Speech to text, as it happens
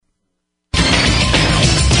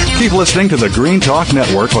Keep listening to the Green Talk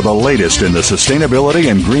Network for the latest in the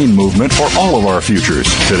sustainability and green movement for all of our futures,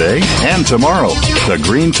 today and tomorrow. The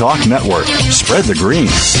Green Talk Network. Spread the green.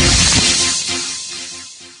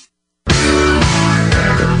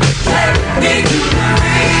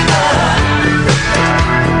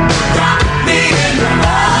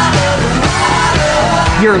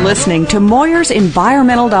 You're listening to Moyer's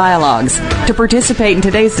Environmental Dialogues. To participate in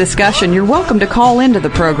today's discussion, you're welcome to call into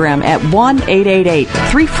the program at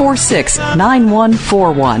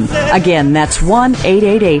 1-888-346-9141. Again, that's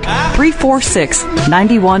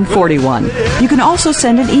 1-888-346-9141. You can also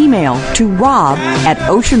send an email to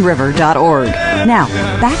rob@oceanriver.org. Now,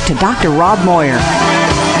 back to Dr. Rob Moyer.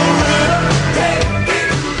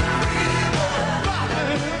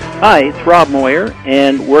 Hi, it's Rob Moyer,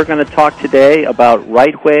 and we're going to talk today about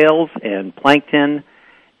right whales and plankton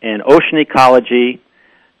and ocean ecology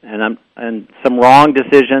and some wrong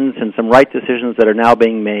decisions and some right decisions that are now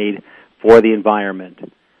being made for the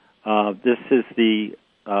environment. This is the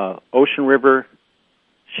Ocean River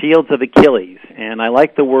Shields of Achilles, and I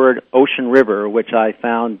like the word Ocean River, which I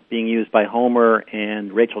found being used by Homer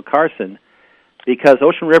and Rachel Carson, because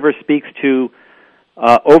Ocean River speaks to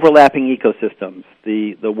overlapping ecosystems.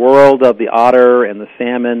 The world of the otter and the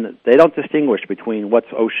salmon, they don't distinguish between what's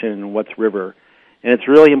ocean and what's river. And it's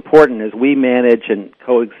really important as we manage and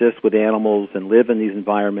coexist with animals and live in these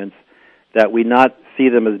environments that we not see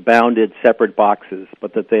them as bounded separate boxes,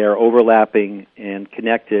 but that they are overlapping and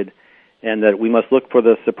connected, and that we must look for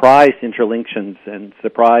the surprise interlinktions and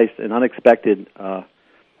surprised and unexpected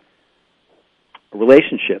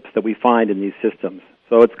relationships that we find in these systems.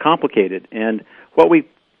 So it's complicated. And what we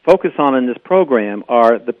focus on in this program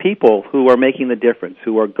are the people who are making the difference,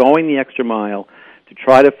 who are going the extra mile to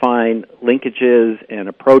try to find linkages and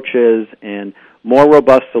approaches and more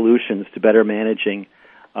robust solutions to better managing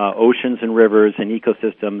oceans and rivers and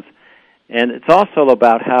ecosystems. And it's also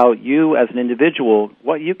about how you as an individual,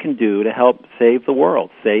 what you can do to help save the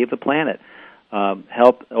world, save the planet,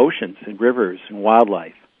 help oceans and rivers and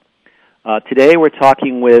wildlife. Today we're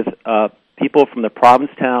talking with people from the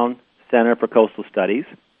Provincetown Center for Coastal Studies.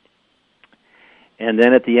 And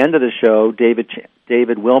then at the end of the show,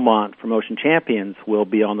 David Wilmot from Ocean Champions will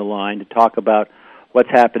be on the line to talk about what's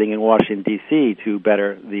happening in Washington, D.C. to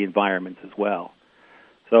better the environment as well.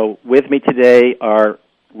 So with me today are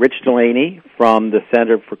Rich Delaney from the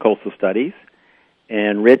Center for Coastal Studies,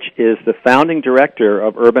 and Rich is the founding director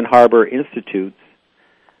of Urban Harbors Institute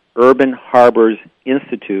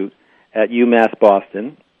at UMass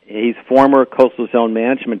Boston. He's former Coastal Zone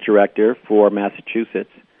Management Director for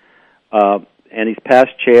Massachusetts, and he's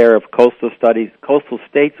past chair of Coastal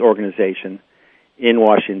States Organization in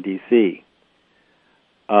Washington, D.C.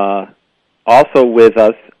 Also with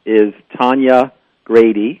us is Tanya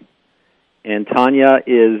Grady, and Tanya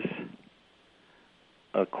is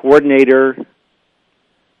a coordinator.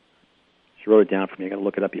 She wrote it down for me. I got to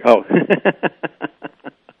look it up here.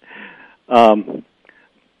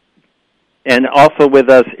 And also with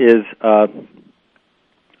us is, here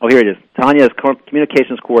it is. Tanya is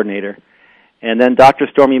communications coordinator. And then Dr.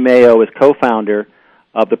 Stormy Mayo is co-founder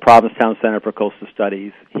of the Provincetown Center for Coastal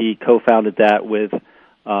Studies. He co-founded that with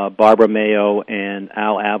Barbara Mayo and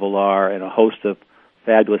Al Avalar and a host of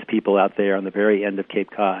fabulous people out there on the very end of Cape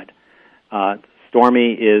Cod.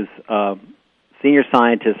 Stormy is senior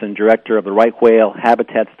scientist and director of the Right Whale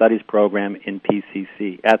Habitat Studies program in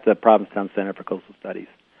PCC at the Provincetown Center for Coastal Studies.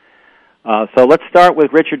 So let's start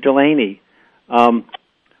with Richard Delaney.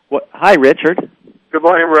 Hi, Richard. Good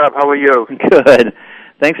morning, Rob. How are you? Good.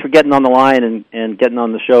 Thanks for getting on the line and getting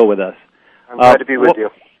on the show with us. I'm glad to be with you.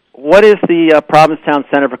 What is the Provincetown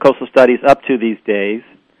Center for Coastal Studies up to these days?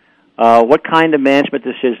 What kind of management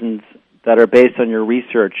decisions that are based on your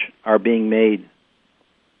research are being made?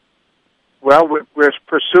 Well, we're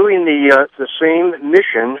pursuing the same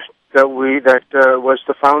mission that was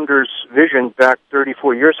the founder's vision back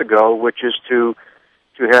 34 years ago, which is to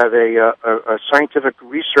have a scientific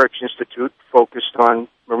research institute focused on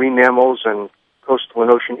marine mammals and coastal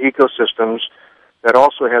and ocean ecosystems that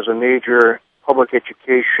also has a major public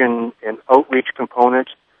education and outreach component,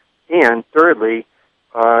 and thirdly,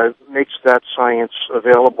 makes that science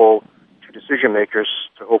available to decision makers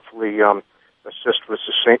to hopefully assist with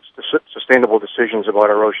sustainable decisions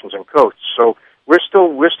about our oceans and coasts. So we're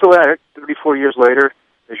still at it 34 years later.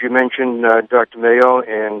 As you mentioned, Dr. Mayo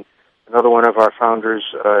and another one of our founders,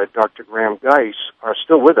 Dr. Graham Geis, are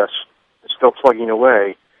still with us and still plugging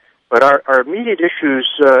away. But our immediate issues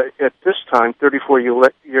at this time, 34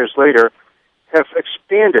 years later, have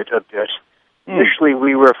expanded a bit. Initially,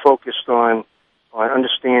 we were focused on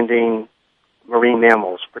understanding marine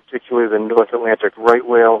mammals, particularly the North Atlantic right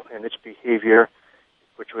whale and its behavior,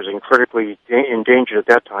 which was critically endangered at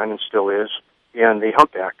that time and still is, and the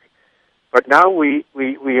humpback. But now we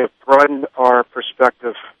have broadened our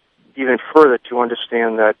perspective even further to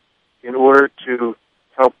understand that in order to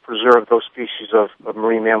help preserve those species of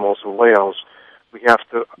marine mammals and whales, we have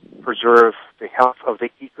to preserve the health of the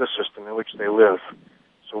ecosystem in which they live.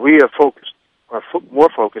 So we are more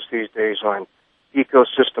focused these days on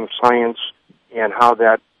ecosystem science and how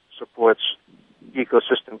that supports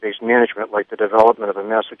ecosystem-based management, like the development of a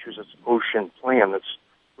Massachusetts ocean plan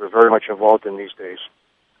we're very much involved in these days.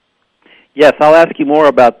 Yes, I'll ask you more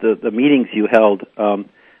about the meetings you held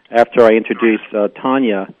after I introduce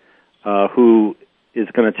Tanya, who is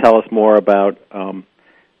going to tell us more about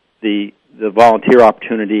the volunteer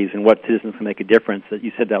opportunities and what citizens can make a difference. That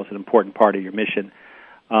you said that was an important part of your mission.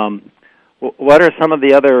 What are some of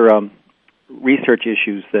the other research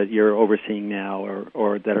issues that you're overseeing now,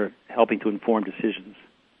 or that are helping to inform decisions?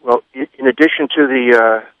 Well, in addition to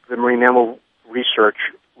the marine mammal research,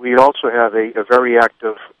 we also have a very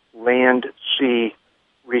active land-sea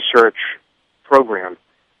research program,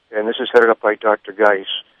 and this is headed up by Dr. Geis.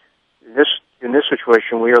 In this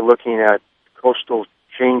situation, we are looking at coastal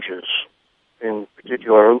changes, in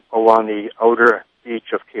particular along the outer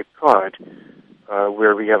beach of Cape Cod,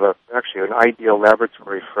 where we have actually an ideal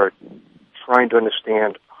laboratory for trying to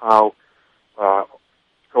understand how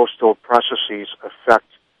coastal processes affect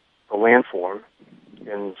the landform.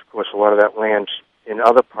 And, of course, a lot of that land in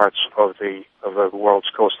other parts of the world's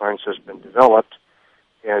coastlines has been developed.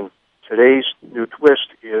 And today's new twist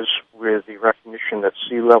is with the recognition that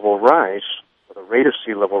sea level rise, or the rate of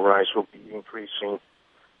sea level rise, will be increasing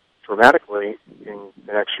dramatically in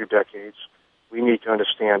the next few decades. We need to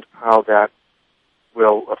understand how that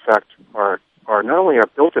will affect our not only our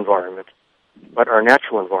built environment, but our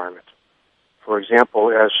natural environment. For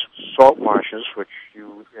example, as salt marshes, which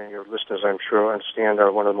you and your listeners, I'm sure, understand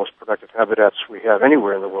are one of the most productive habitats we have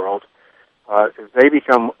anywhere in the world, if they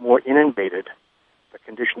become more inundated, the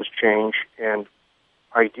conditions change, and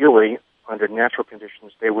ideally, under natural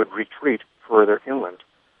conditions, they would retreat further inland.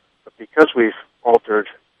 But because we've altered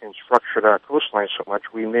and structured our coastline so much,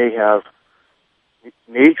 we may have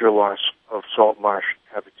major loss of salt marsh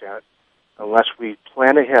habitat unless we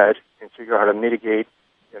plan ahead and figure out how to mitigate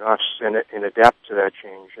and adapt to that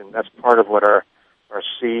change. And that's part of what our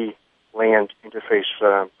sea-land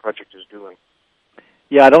interface project is doing.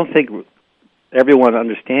 Yeah, I don't think everyone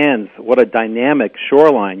understands what a dynamic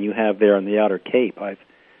shoreline you have there on the Outer Cape. I've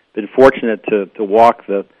been fortunate to walk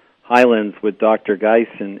the highlands with Dr. Geis,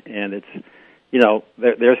 and it's,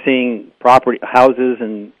 they're seeing property, houses,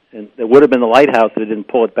 and it would have been the lighthouse if it didn't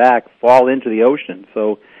pull it back, fall into the ocean.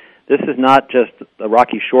 So this is not just a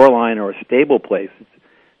rocky shoreline or a stable place. It's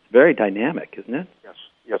very dynamic, isn't it?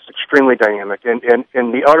 Yes, extremely dynamic. And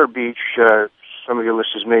the Outer Beach, some of your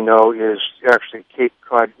listeners may know, is actually Cape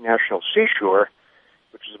Cod National Seashore,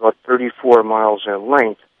 which is about 34 miles in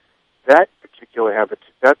length. That particular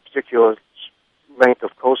length of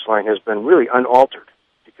coastline has been really unaltered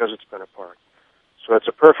because it's been a park. So it's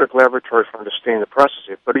a perfect laboratory for understanding the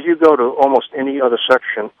process. But if you go to almost any other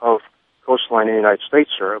section of coastline in the United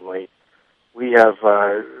States, certainly, we have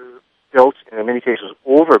built, and in many cases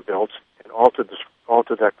overbuilt, and altered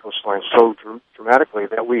that coastline so dramatically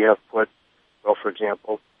that we have put, for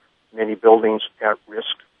example, many buildings at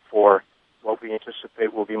risk for what we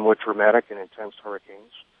anticipate will be more dramatic and intense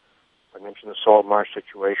hurricanes. I mentioned the salt marsh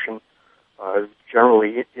situation.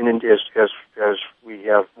 Generally, as we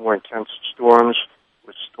have more intense storms,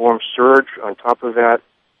 with storm surge on top of that,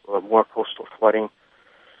 we'll have more coastal flooding.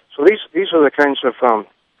 So these are the kinds of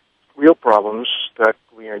real problems that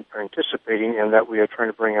we are anticipating, and that we are trying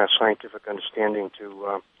to bring our scientific understanding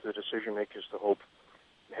to the decision makers to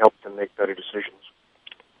help them make better decisions.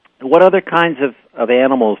 What other kinds of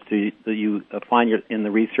animals do you find in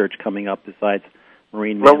the research coming up besides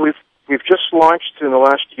marine mammals? Well, we've just launched in the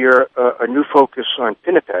last year a new focus on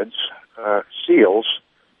pinnipeds, seals,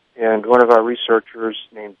 and one of our researchers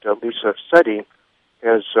named Lisa Setti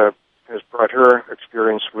has brought her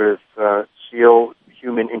experience with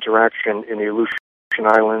seal-human interaction in the Aleutian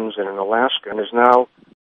Islands and in Alaska, and is now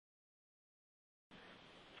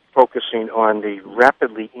focusing on the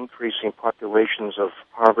rapidly increasing populations of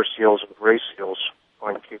harbor seals and gray seals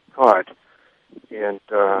on Cape Cod. And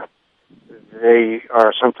they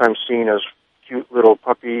are sometimes seen as cute little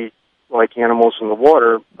puppy-like animals in the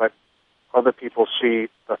water, but other people see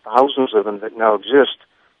the thousands of them that now exist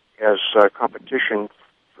as competition,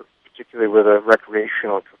 particularly with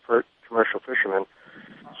recreational commercial fishermen.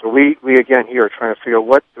 So we again here are trying to figure out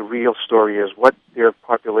what the real story is, what their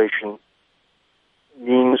population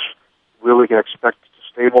means will we can expect to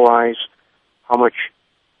stabilize? How much?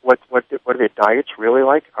 What are their diets really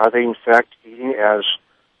like? Are they in fact eating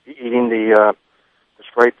the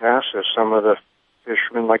striped bass, as some of the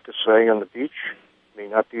fishermen like to say on the beach? May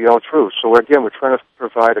not be all true. So we're trying to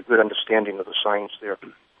provide a good understanding of the science there.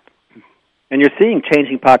 And you're seeing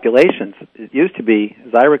changing populations. It used to be,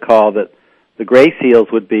 as I recall, that the gray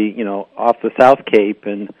seals would be, off the South Cape,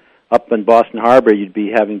 and up in Boston Harbor you'd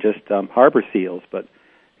be having just harbor seals. But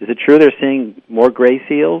is it true they're seeing more gray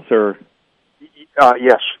seals, or?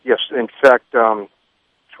 Yes. In fact, 20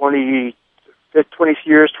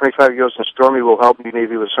 years, 25 years, and Stormy will help me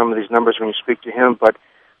maybe with some of these numbers when you speak to him, but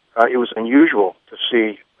it was unusual to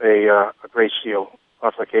see a gray seal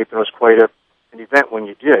off the Cape, and it was quite an event when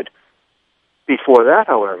you did. Before that,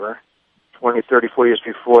 however, 20, 30, 40 years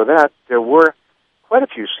before that, there were quite a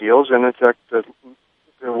few seals, and in fact, there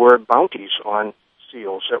were bounties on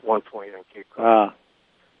seals at one point on Cape Cod.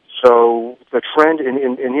 So the trend,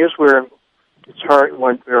 and here's where it's hard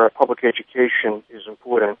when public education is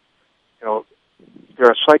important. There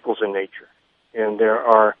are cycles in nature, and there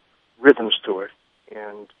are rhythms to it,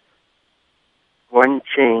 and one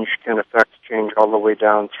change can affect change all the way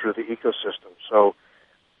down through the ecosystem. So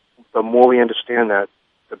the more we understand that,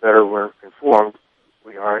 the better we're informed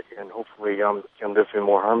we are, and hopefully can live in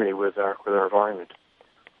more harmony with our environment.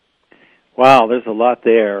 Wow, there's a lot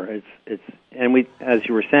there. And we, as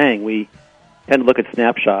you were saying, we tend to look at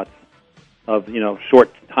snapshots of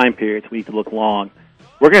short time periods. We need to look long.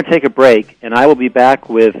 We're going to take a break, and I will be back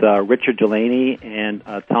with Richard Delaney and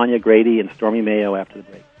Tanya Grady and Stormy Mayo after the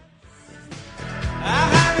break.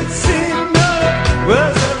 I haven't seen no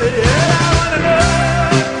words of it yet. I want to know.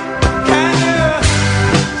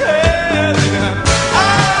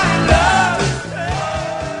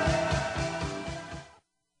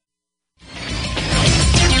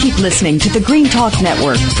 Keep listening to the Green Talk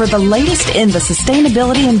Network for the latest in the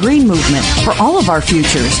sustainability and green movement for all of our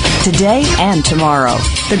futures, today and tomorrow.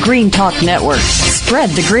 The Green Talk Network.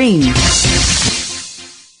 Spread the green.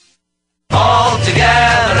 All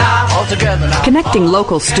together now. Connecting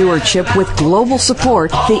local stewardship with global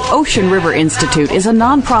support, the Ocean River Institute is a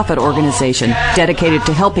nonprofit organization dedicated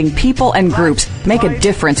to helping people and groups make a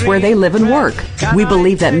difference where they live and work. We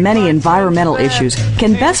believe that many environmental issues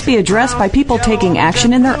can best be addressed by people taking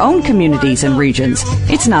action in their own communities and regions.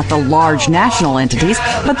 It's not the large national entities,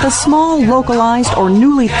 but the small, localized, or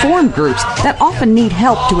newly formed groups that often need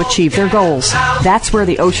help to achieve their goals. That's where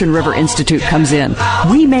the Ocean River Institute comes in.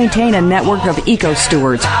 We maintain a network of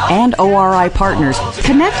eco-stewards and ORI partners,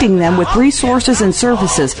 connecting them with resources and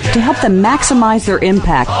services to help them maximize their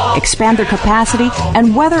impact, expand their capacity,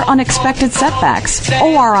 and weather unexpected setbacks.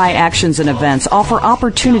 ORI actions and events offer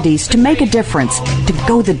opportunities to make a difference, to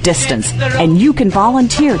go the distance, and you can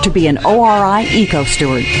volunteer to be an ORI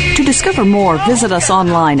eco-steward. To discover more, visit us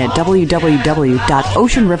online at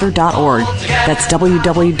www.oceanriver.org. That's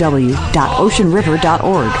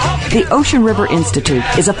www.oceanriver.org. The Ocean River Institute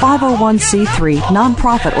is a 501c3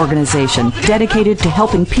 nonprofit organization dedicated to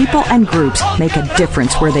helping people and groups make a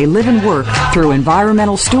difference where they live and work through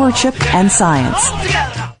environmental stewardship and science.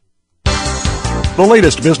 The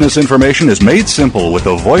latest business information is made simple with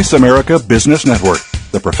the Voice America Business Network.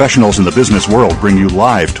 The professionals in the business world bring you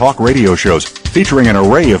live talk radio shows featuring an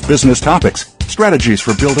array of business topics, strategies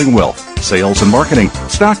for building wealth, sales and marketing,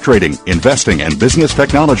 stock trading, investing, and business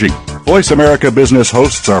technology. Voice America Business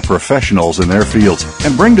hosts are professionals in their fields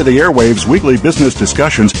and bring to the airwaves weekly business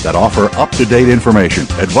discussions that offer up-to-date information,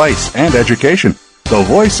 advice, and education. The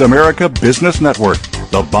Voice America Business Network,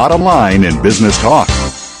 the bottom line in business talk.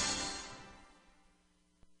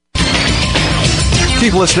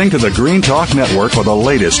 Keep listening to the Green Talk Network for the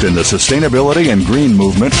latest in the sustainability and green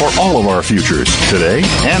movement for all of our futures, today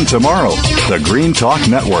and tomorrow. The Green Talk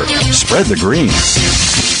Network. Spread the green.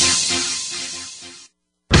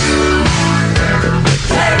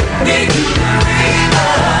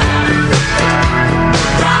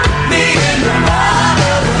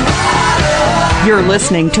 You're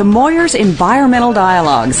listening to Moyer's Environmental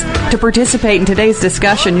Dialogues. To participate in today's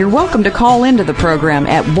discussion, you're welcome to call into the program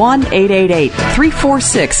at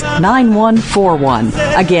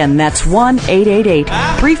 1-888-346-9141. Again, that's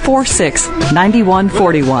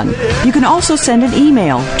 1-888-346-9141. You can also send an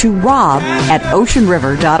email to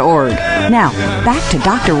rob@oceanriver.org. Now, back to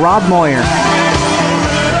Dr. Rob Moyer.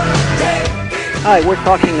 Hi, we're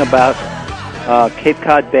talking about Cape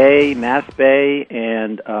Cod Bay, Mass Bay,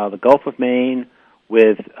 and the Gulf of Maine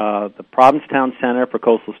with the Provincetown Center for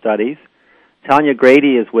Coastal Studies. Tanya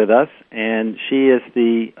Grady is with us, and she is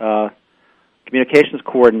the communications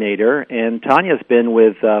coordinator. And Tanya's been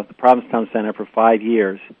with the Provincetown Center for 5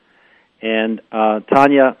 years. And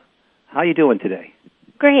Tanya, how are you doing today?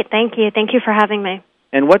 Great, thank you. Thank you for having me.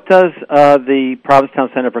 And what does the Provincetown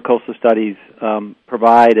Center for Coastal Studies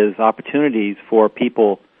provide as opportunities for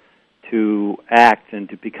people to act and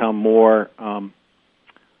to become more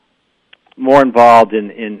involved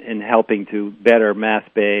in helping to better Mass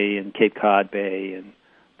Bay and Cape Cod Bay and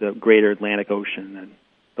the greater Atlantic Ocean and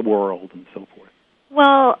the world and so forth?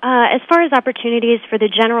 Well, as far as opportunities for the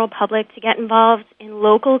general public to get involved in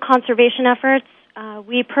local conservation efforts,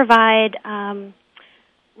 we provide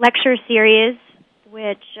lecture series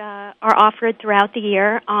which are offered throughout the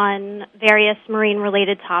year on various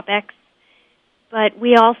marine-related topics. But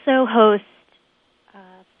we also host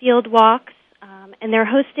field walks, and they're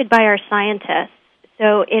hosted by our scientists.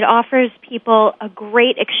 So it offers people a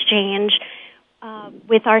great exchange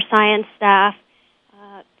with our science staff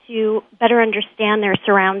to better understand their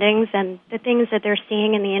surroundings and the things that they're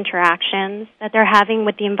seeing and the interactions that they're having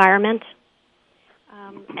with the environment.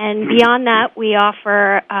 And beyond that, we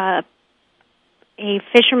offer a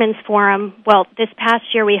fisherman's forum. Well, this past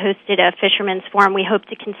year we hosted a fisherman's forum. We hope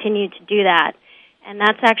to continue to do that. And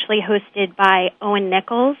that's actually hosted by Owen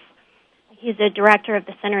Nichols. He's a director of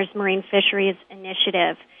the Center's Marine Fisheries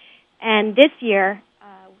Initiative. And this year,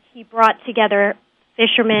 he brought together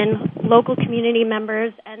fishermen, local community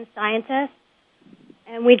members, and scientists.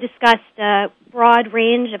 And we discussed a broad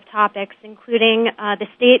range of topics, including the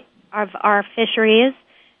state of our fisheries,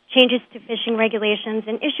 changes to fishing regulations,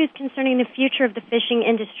 and issues concerning the future of the fishing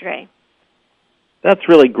industry. That's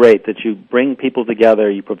really great that you bring people together,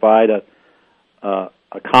 you provide a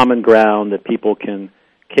common ground that people can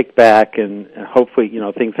kick back and hopefully,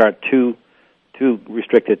 things aren't too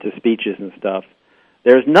restricted to speeches and stuff.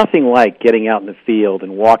 There's nothing like getting out in the field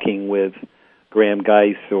and walking with Graham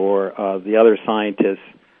Geis or the other scientists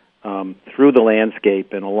through the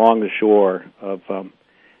landscape and along the shore of...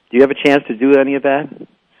 do you have a chance to do any of that?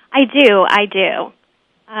 I do.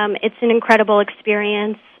 It's an incredible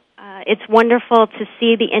experience. It's wonderful to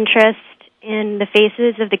see the interest in the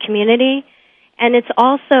faces of the community, and it's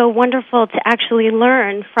also wonderful to actually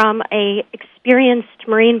learn from an experienced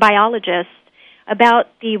marine biologist about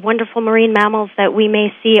the wonderful marine mammals that we may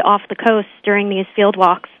see off the coast during these field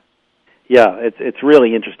walks. Yeah, it's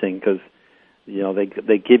really interesting because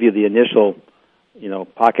they give you the initial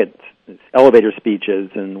pocket elevator speeches,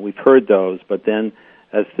 and we've heard those, but then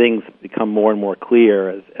as things become more and more clear,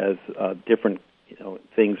 as different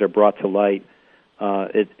things are brought to light,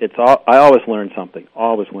 I always learn something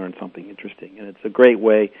interesting, and it's a great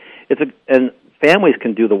way. And families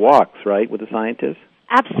can do the walks, right, with the scientists?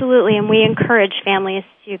 Absolutely, and we encourage families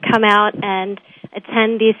to come out and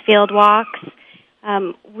attend these field walks.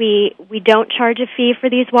 We don't charge a fee for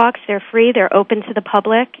these walks. They're free. They're open to the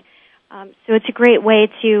public. So it's a great way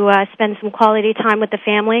to spend some quality time with the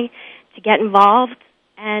family, to get involved,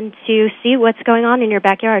 and to see what's going on in your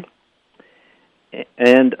backyard.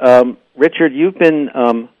 And Richard, you've been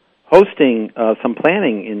hosting some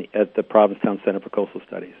planning at the Provincetown Center for Coastal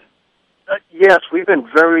Studies. Yes, we've been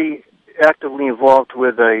very actively involved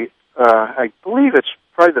with I believe it's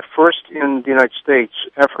probably the first in the United States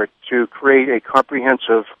effort to create a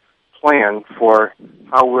comprehensive plan for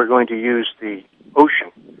how we're going to use the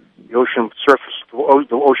ocean surface, the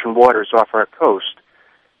ocean waters off our coast.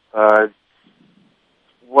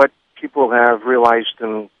 What people have realized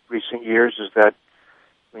in recent years is that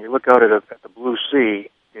when you look out at the blue sea,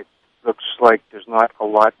 it looks like there's not a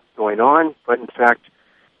lot going on, but in fact,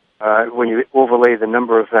 when you overlay the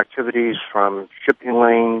number of activities from shipping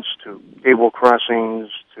lanes to cable crossings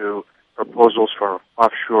to proposals for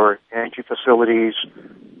offshore energy facilities,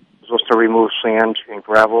 supposed to remove sand and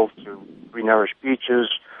gravel to re-nourish beaches,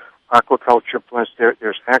 aquaculture plants,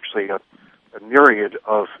 there's actually a myriad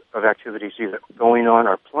of activities either going on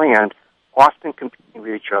or planned, often competing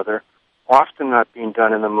with each other, often not being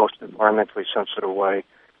done in the most environmentally sensitive way.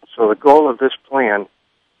 So the goal of this plan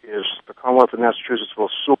is the Commonwealth of Massachusetts will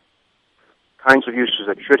sort kinds of uses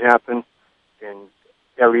that should happen in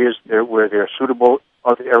areas where they're suitable,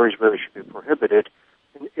 other areas where they should be prohibited,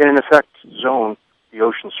 and in effect zone the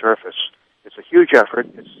ocean surface. It's a huge effort.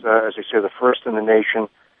 It's, as I say, the first in the nation.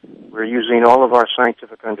 We're using all of our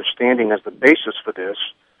scientific understanding as the basis for this,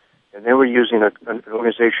 and then we're using an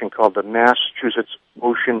organization called the Massachusetts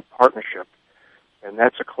Ocean Partnership, and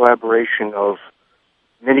that's a collaboration of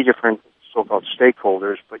many different so-called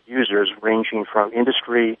stakeholders, but users ranging from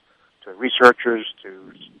industry to researchers,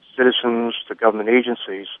 to citizens, to government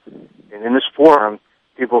agencies. And in this forum,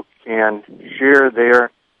 people can share their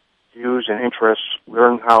views and interests,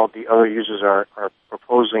 learn how the other users are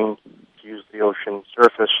proposing to use the ocean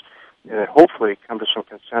surface, and then hopefully come to some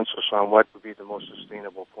consensus on what would be the most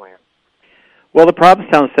sustainable plan. Well, the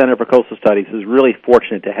Provincetown Center for Coastal Studies is really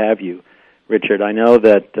fortunate to have you, Richard. I know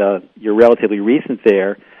that you're relatively recent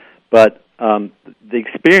there, but the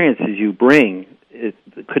experiences you bring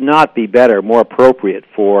could not be better, more appropriate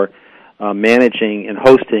for managing and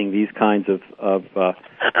hosting these kinds of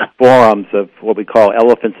forums of what we call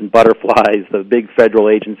elephants and butterflies, the big federal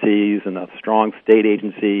agencies and the strong state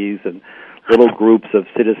agencies and little groups of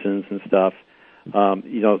citizens and stuff.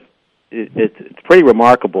 It's pretty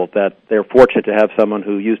remarkable that they're fortunate to have someone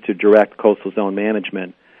who used to direct coastal zone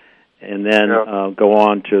management and then go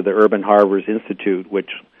on to the Urban Harbors Institute, which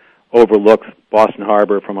overlooks Boston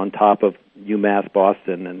Harbor from on top of UMass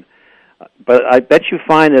Boston. But I bet you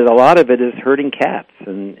find that a lot of it is herding cats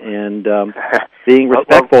and being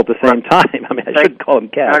respectful at the same time. I mean, I shouldn't call them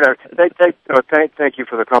cats. Thank you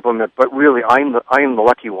for the compliment, but really, I am the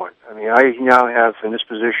lucky one. I mean, I now have in this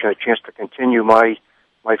position a chance to continue my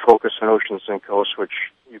focus on oceans and coasts, which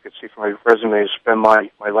you can see from my resume has been my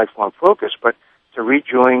lifelong focus. But to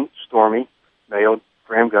rejoin Stormy, Mayo,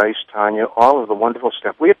 Graham Geist, Tanya, all of the wonderful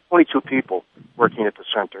staff. We have 22 people working at the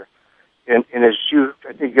center. And as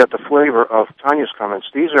I think you got the flavor of Tanya's comments,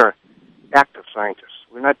 these are active scientists.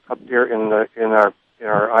 We're not up there in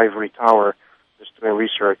our ivory tower just doing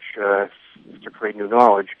research to create new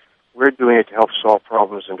knowledge. We're doing it to help solve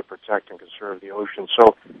problems and to protect and conserve the ocean.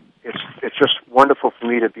 So it's just wonderful for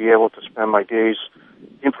me to be able to spend my days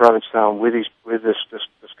in Provincetown with this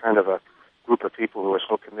kind of a group of people who are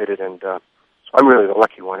so committed, and so I'm really the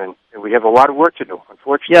lucky one, and we have a lot of work to do,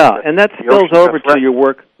 unfortunately. Yeah, and that spills over to your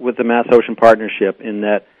work with the Mass Ocean Partnership in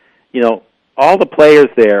that, all the players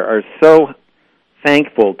there are so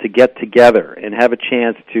thankful to get together and have a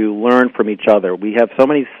chance to learn from each other. We have so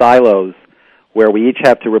many silos where we each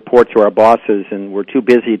have to report to our bosses, and we're too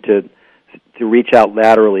busy to reach out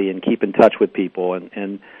laterally and keep in touch with people,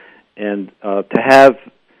 and to have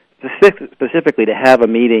specifically to have a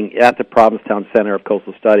meeting at the Provincetown Center of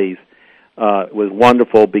Coastal Studies was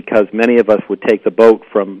wonderful, because many of us would take the boat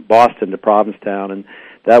from Boston to Provincetown, and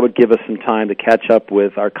that would give us some time to catch up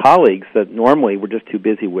with our colleagues that normally we're just too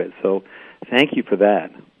busy with. So thank you for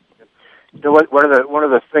that. You know what? One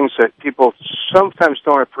of the things that people sometimes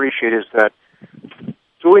don't appreciate is that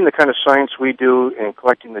doing the kind of science we do and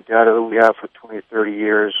collecting the data that we have for 20 or 30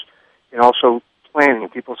 years, and also planning.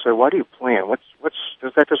 People say, "Why do you plan?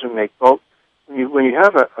 That doesn't make." Well, when you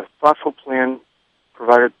have a thoughtful plan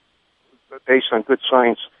provided based on good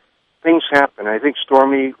science, things happen. I think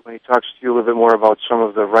Stormy, when he talks to you a little bit more about some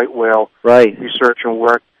of the right whale research and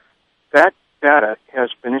work, that data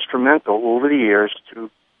has been instrumental over the years to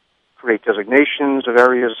create designations of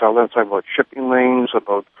areas. I'll then talk about shipping lanes,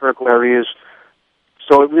 about critical areas.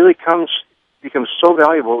 So it really becomes so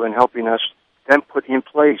valuable in helping us then put in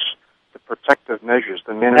place the protective measures,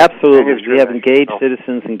 the management. Absolutely. We have engaged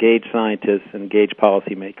citizens, engaged scientists, engaged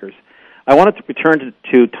policymakers. I wanted to return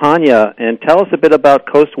to Tanya and tell us a bit about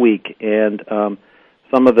Coast Week and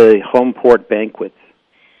some of the home port banquets.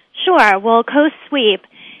 Sure. Well, Coast Sweep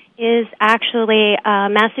is actually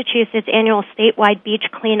Massachusetts' annual statewide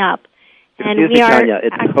beach cleanup. Excuse me, Tanya,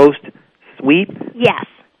 it's Coast Sweep? Yes.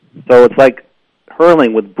 So it's like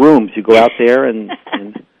hurling with brooms. You go out there and...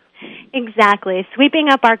 Exactly, sweeping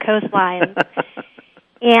up our coastline.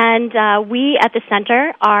 And we at the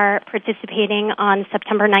center are participating on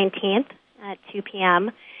September 19th at 2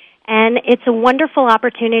 p.m. And it's a wonderful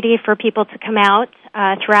opportunity for people to come out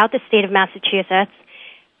throughout the state of Massachusetts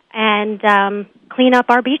and clean up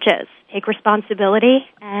our beaches, take responsibility,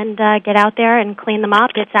 and get out there and clean them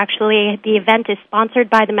up. It's actually, the event is sponsored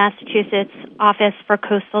by the Massachusetts Office for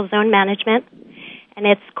Coastal Zone Management, and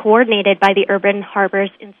it's coordinated by the Urban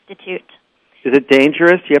Harbors Institute. Is it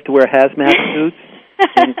dangerous? Do you have to wear hazmat suits?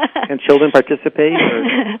 Can children participate?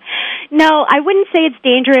 Or? No, I wouldn't say it's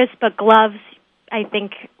dangerous, but gloves, I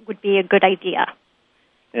think, would be a good idea.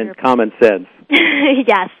 And common sense.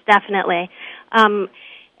 Yes, definitely. And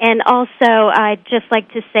also, I'd just like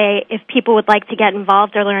to say, if people would like to get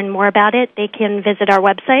involved or learn more about it, they can visit our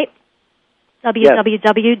website,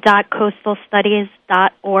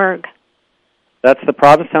 www.coastalstudies.org. That's the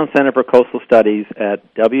Provincetown Center for Coastal Studies at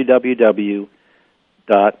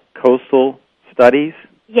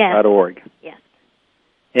www.coastalstudies.org. Yes.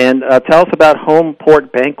 And tell us about Home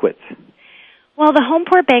Port Banquets. Well, the Home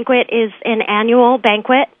Port Banquet is an annual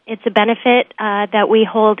banquet. It's a benefit that we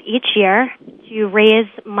hold each year to raise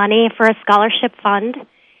money for a scholarship fund.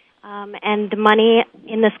 And the money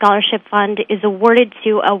in the scholarship fund is awarded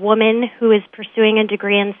to a woman who is pursuing a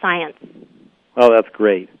degree in science. Oh, that's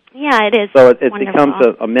great. Yeah, it is. So it becomes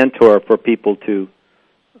a mentor for people to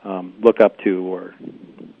look up to, or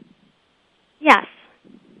yes,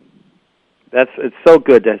 it's so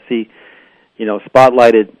good to see.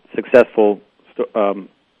 spotlighted successful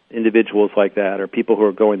individuals like that, or people who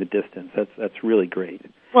are going the distance. That's really great.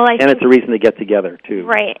 Well, and it's a reason to get together, too.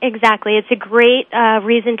 Right, exactly. It's a great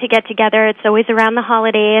reason to get together. It's always around the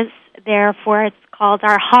holidays. Therefore, it's called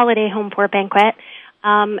our Holiday Home Pour Banquet.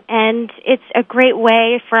 And it's a great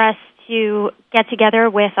way for us to get together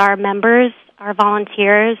with our members, our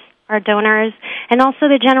volunteers, our donors, and also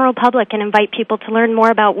the general public, and invite people to learn more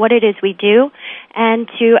about what it is we do and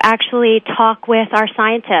to actually talk with our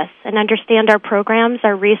scientists and understand our programs,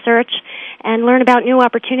 our research, and learn about new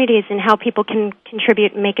opportunities and how people can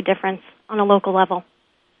contribute and make a difference on a local level.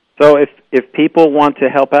 So if people want to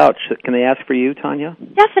help out, can they ask for you, Tanya?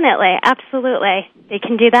 Definitely, absolutely. They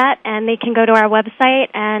can do that, and they can go to our website,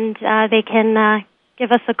 and they can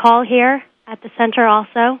give us a call here at the center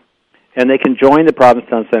also. And they can join the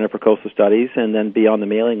Provincetown Center for Coastal Studies and then be on the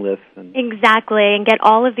mailing list. Exactly, and get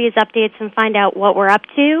all of these updates and find out what we're up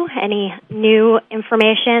to, any new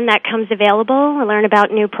information that comes available, learn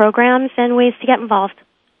about new programs and ways to get involved.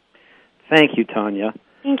 Thank you, Tanya.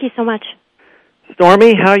 Thank you so much.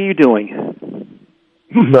 Stormy, how are you doing?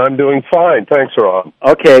 I'm doing fine. Thanks, Rob.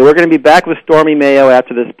 Okay, we're going to be back with Stormy Mayo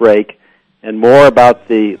after this break and more about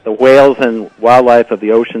the whales and wildlife of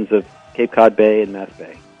the oceans of Cape Cod Bay and Mass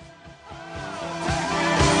Bay.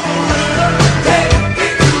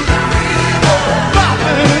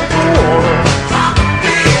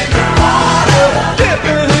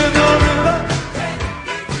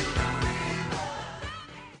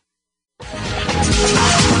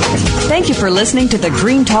 Thank you for listening to the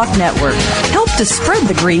Green Talk Network. Help to spread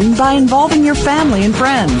the green by involving your family and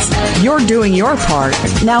friends. You're doing your part.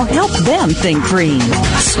 Now help them think green.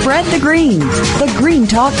 Spread the green. The Green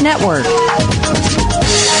Talk Network.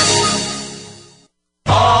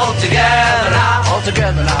 All together now, all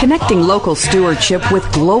together now. Connecting local stewardship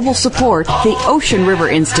with global support, the Ocean River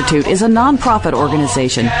Institute is a nonprofit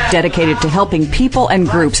organization dedicated to helping people and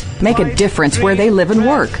groups make a difference where they live and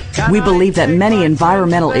work. We believe that many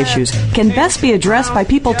environmental issues can best be addressed by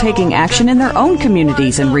people taking action in their own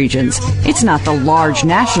communities and regions. It's not the large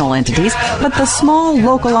national entities, but the small,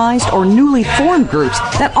 localized, or newly formed groups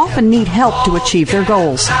that often need help to achieve their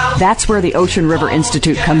goals. That's where the Ocean River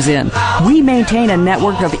Institute comes in. We maintain a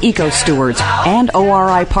network of eco-stewards and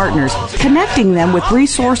ORI partners, connecting them with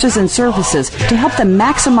resources and services to help them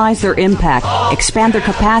maximize their impact, expand their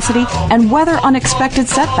capacity, and weather unexpected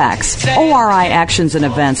setbacks. ORI actions and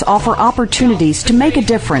events offer opportunities to make a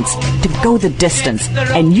difference, to go the distance,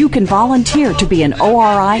 and you can volunteer to be an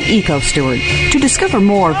ORI eco-steward. To discover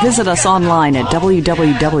more, visit us online at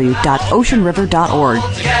www.oceanriver.org.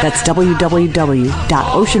 That's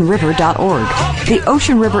www.oceanriver.org. The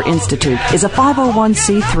Ocean River Institute is a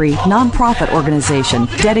 501c3 nonprofit organization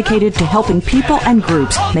dedicated to helping people and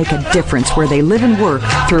groups make a difference where they live and work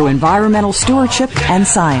through environmental stewardship and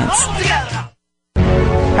science.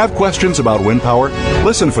 Have questions about wind power?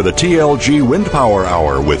 Listen for the TLG Wind Power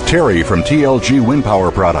Hour with Terry from TLG Wind Power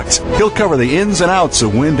Products. He'll cover the ins and outs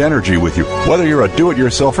of wind energy with you, whether you're a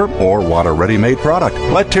do-it-yourselfer or want a ready-made product.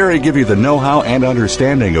 Let Terry give you the know-how and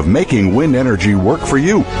understanding of making wind energy work for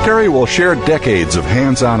you. Terry will share decades of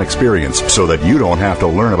hands-on experience so that you don't have to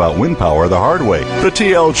learn about wind power the hard way. The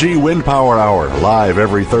TLG Wind Power Hour, live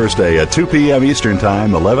every Thursday at 2 p.m. Eastern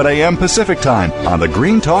Time, 11 a.m. Pacific Time on the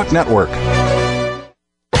Green Talk Network.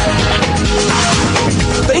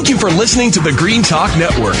 Thank you for listening to the Green Talk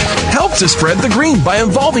Network. Help to spread the green by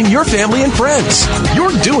involving your family and friends.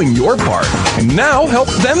 You're doing your part. And now help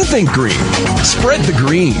them think green. Spread the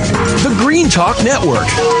green. The Green Talk Network.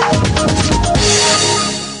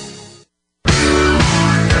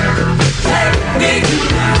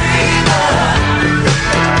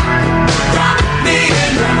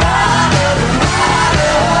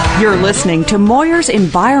 You're listening to Moyer's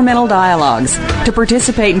Environmental Dialogues. To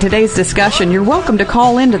participate in today's discussion, you're welcome to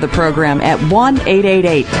call into the program at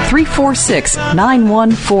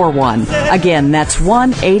 1-888-346-9141. Again, that's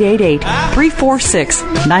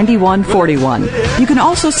 1-888-346-9141. You can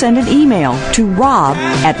also send an email to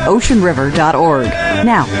rob@oceanriver.org.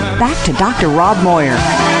 Now, back to Dr. Rob Moyer.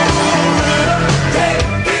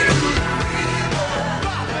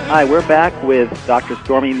 Hi, we're back with Dr.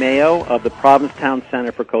 Stormy Mayo of the Provincetown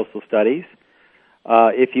Center for Coastal Studies.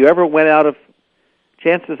 If you ever went out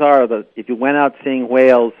chances are that if you went out seeing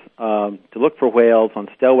whales, to look for whales on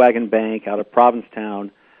Stellwagen Bank out of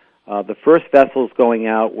Provincetown, the first vessels going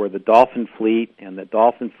out were the Dolphin Fleet, and the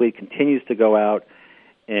Dolphin Fleet continues to go out.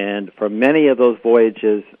 And for many of those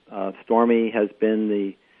voyages, Stormy has been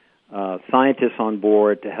the scientist on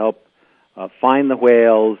board to help find the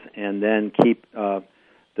whales and then keep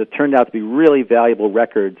the that turned out to be really valuable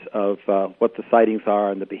records of what the sightings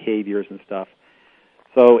are and the behaviors and stuff.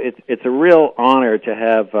 So it's a real honor to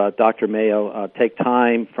have Dr. Mayo take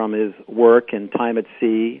time from his work and time at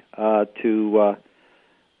sea to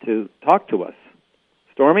talk to us.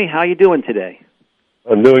 Stormy, how you doing today?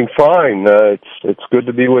 I'm doing fine. It's good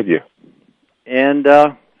to be with you. And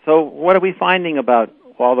so what are we finding about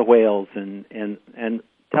all the whales, and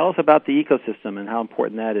tell us about the ecosystem and how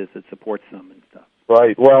important that is that supports them and stuff.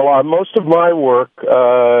 Right. Well, most of my work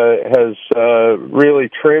has really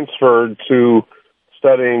transferred to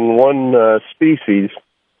studying one species.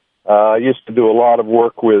 I used to do a lot of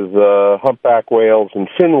work with humpback whales and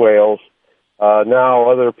fin whales.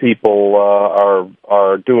 Now other people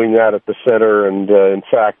are doing that at the center, and in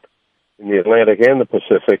fact, in the Atlantic and the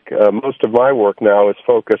Pacific. Most of my work now is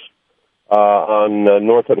focused on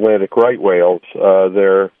North Atlantic right whales.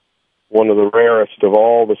 They're one of the rarest of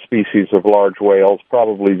all the species of large whales,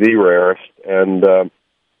 probably the rarest. And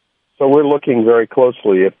so we're looking very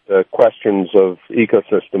closely at questions of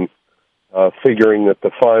ecosystem, figuring that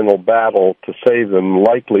the final battle to save them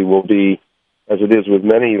likely will be, as it is with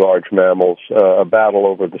many large mammals, a battle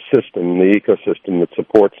over the system, the ecosystem that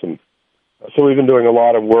supports them. So we've been doing a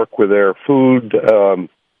lot of work with their food,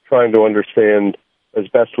 trying to understand as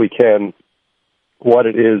best we can what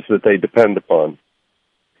it is that they depend upon.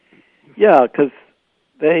 Yeah, because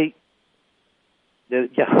they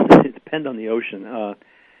depend on the ocean.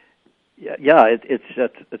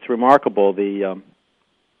 It's remarkable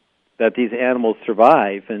that these animals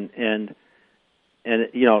survive, and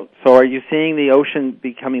so are you seeing the ocean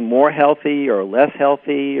becoming more healthy or less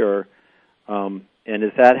healthy, or and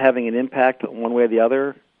is that having an impact one way or the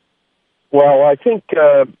other? Well, I think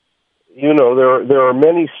there are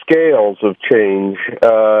many scales of change,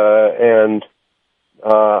 and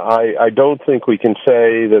I don't think we can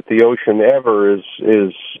say that the ocean ever is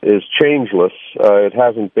changeless. It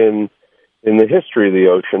hasn't been in the history of the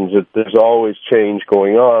oceans. There's always change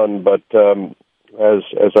going on, but as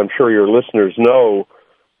I'm sure your listeners know,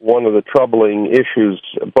 one of the troubling issues,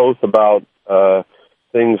 both about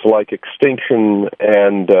things like extinction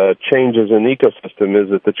and changes in ecosystem, is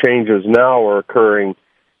that the changes now are occurring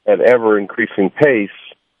at ever-increasing pace,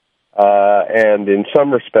 and in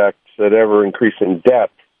some respects at ever-increasing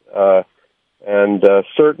depth. And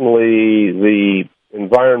certainly the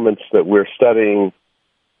environments that we're studying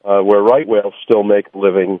where right whales still make a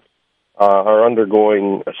living are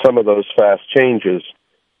undergoing some of those fast changes.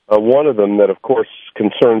 One of them that, of course,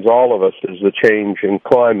 concerns all of us is the change in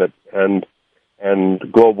climate and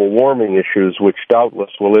global warming issues, which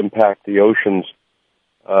doubtless will impact the oceans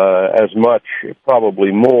as much,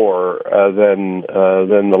 probably more, than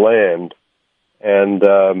the land. And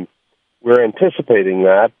we're anticipating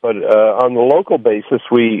that, but on the local basis,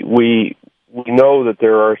 we know that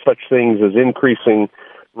there are such things as increasing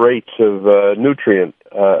rates of nutrient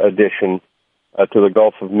addition to the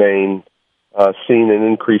Gulf of Maine, seen in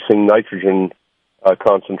increasing nitrogen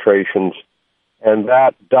concentrations, and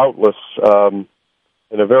that doubtless,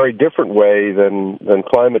 in a very different way than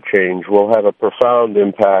climate change, will have a profound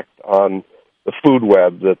impact on the food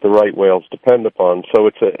web that the right whales depend upon. So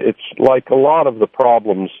it's like a lot of the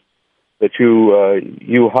problems that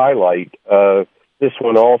you highlight. This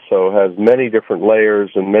one also has many different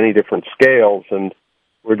layers and many different scales, and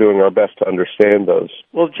we're doing our best to understand those.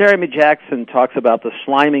 Well, Jeremy Jackson talks about the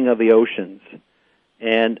sliming of the oceans,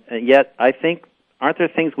 and yet I think, aren't there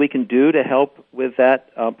things we can do to help with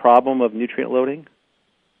that problem of nutrient loading?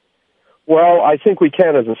 Well, I think we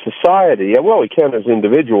can as a society. Well, we can as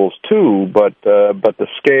individuals too, but the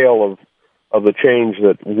scale of the change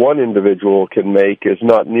that one individual can make is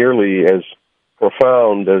not nearly as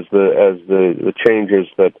profound as the changes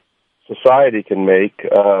that society can make.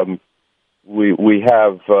 We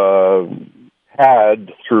have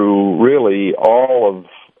had through really all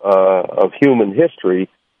of human history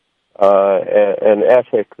an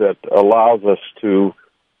ethic that allows us to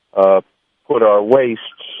put our wastes,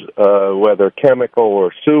 whether chemical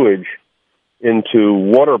or sewage, into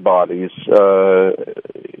water bodies,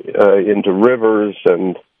 into rivers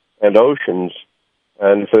and oceans.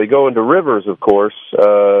 And if they go into rivers, of course,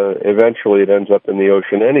 eventually it ends up in the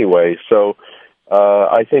ocean anyway. So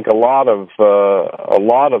I think a lot of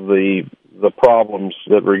the problems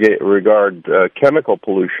that regard chemical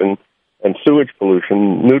pollution and sewage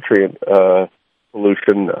pollution, nutrient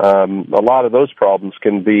pollution, a lot of those problems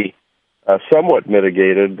can be somewhat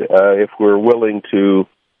mitigated if we're willing to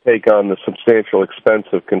take on the substantial expense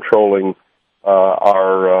of controlling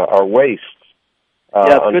our wastes.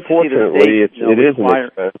 Unfortunately, it is an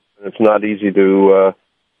expense. It's not easy to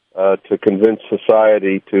to convince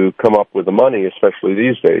society to come up with the money, especially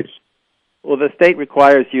these days. Well, the state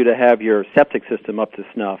requires you to have your septic system up to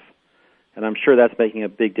snuff, and I'm sure that's making a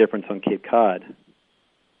big difference on Cape Cod.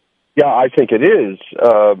 Yeah, I think it is,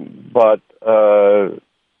 but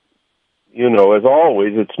as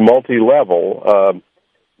always, it's multi-level.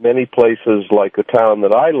 Many places, like the town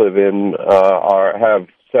that I live in, have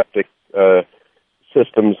septic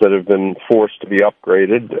systems that have been forced to be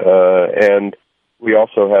upgraded, and we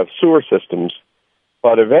also have sewer systems.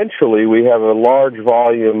 But eventually, we have a large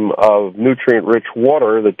volume of nutrient-rich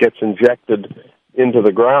water that gets injected into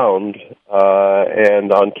the ground,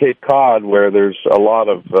 and on Cape Cod, where there's a lot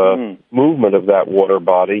of movement of that water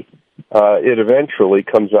body, it eventually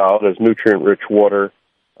comes out as nutrient-rich water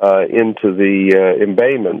into the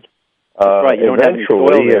embayment. Right, you don't have any soil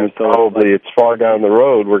eventually, there, and probably it's far down the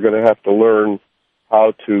road, we're going to have to learn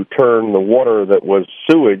how to turn the water that was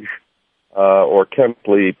sewage or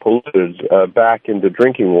chemically polluted back into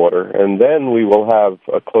drinking water, and then we will have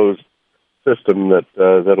a closed system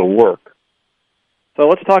that'll work. So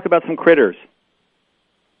let's talk about some critters.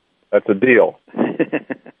 That's a deal.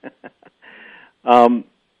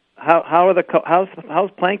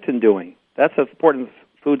 How's plankton doing? That's an important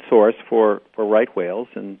food source for right whales,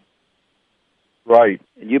 and right.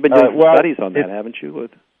 And you've been doing studies on that, haven't you?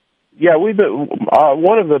 Yeah, we've been.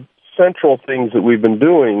 One of the central things that we've been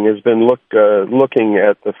doing has been looking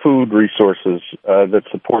at the food resources that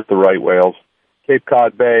support the right whales. Cape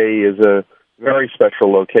Cod Bay is a very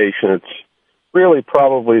special location. It's really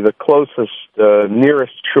probably the closest,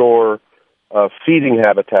 nearest shore feeding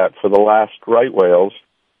habitat for the last right whales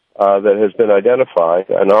that has been identified,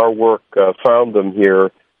 and our work found them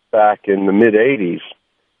here back in the mid-'80s.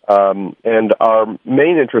 And our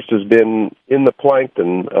main interest has been in the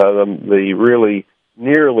plankton, the really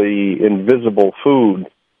nearly invisible food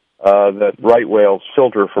that right whales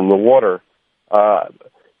filter from the water.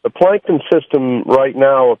 The plankton system right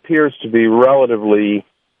now appears to be relatively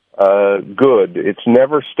good. It's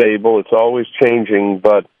never stable. It's always changing,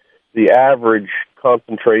 but the average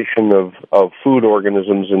concentration of food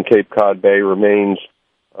organisms in Cape Cod Bay remains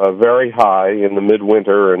very high in the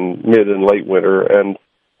midwinter and mid and late winter, and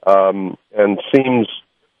seems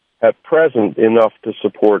at present enough to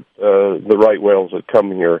support the right whales that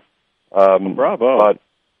come here. Bravo! But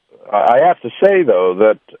I have to say,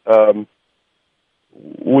 though, that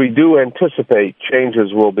we do anticipate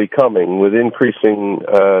changes will be coming with increasing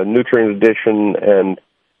nutrient addition and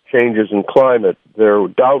changes in climate. There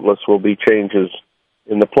doubtless will be changes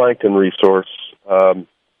in the plankton resource.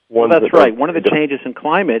 Well, that's right. One of the changes in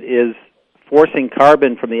climate is forcing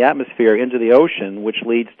carbon from the atmosphere into the ocean, which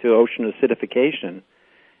leads to ocean acidification.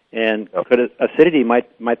 And could acidity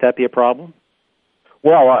might that be a problem?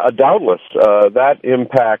 Well, doubtless. That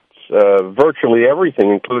impacts virtually everything,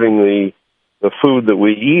 including the food that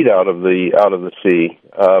we eat out of the sea.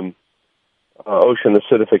 Ocean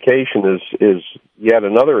acidification is yet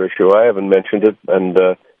another issue. I haven't mentioned it, and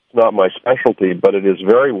it's not my specialty, but it is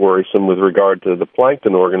very worrisome with regard to the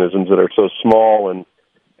plankton organisms that are so small and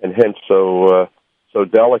hence so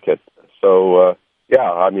delicate. So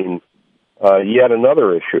yet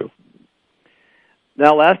another issue.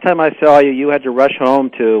 Now, last time I saw you had to rush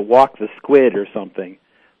home to walk the squid or something.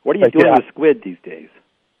 What are you doing with squid these days?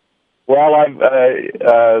 Well,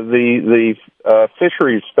 the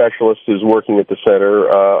fisheries specialist who's working at the center,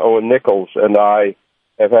 Owen Nichols, and I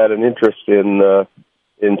have had an interest in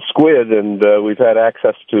squid, and we've had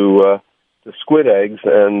access to squid eggs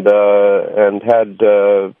and had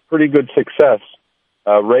pretty good success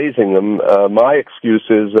raising them. My excuse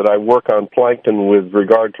is that I work on plankton with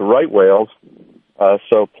regard to right whales,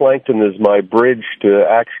 so plankton is my bridge to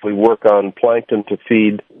actually work on plankton to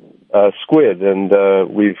feed squid, and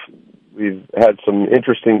we've had some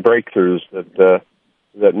interesting breakthroughs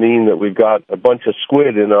that mean that we've got a bunch of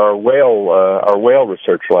squid in our whale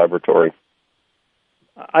research laboratory.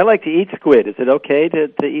 I like to eat squid. Is it okay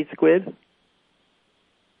to eat squid?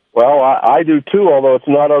 Well, I do too, although it's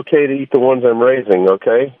not okay to eat the ones I'm raising,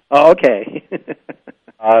 okay? Oh, okay.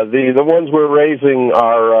 The ones we're raising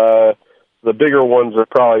are, the bigger ones are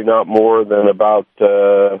probably not more than about,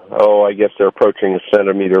 I guess they're approaching a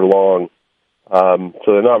centimeter long. So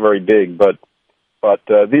they're not very big, but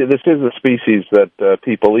this is a species that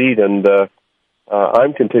people eat, and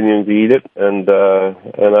I'm continuing to eat it, and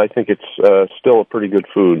I think it's still a pretty good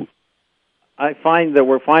food. I find that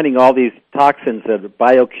we're finding all these toxins that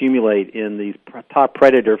bioaccumulate in these top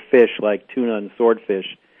predator fish like tuna and swordfish,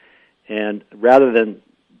 and rather than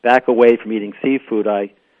back away from eating seafood,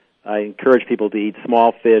 I encourage people to eat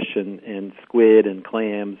small fish and squid and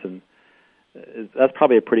clams, and that's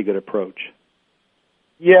probably a pretty good approach.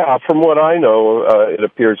 Yeah, from what I know, it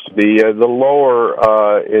appears to be the lower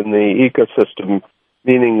in the ecosystem,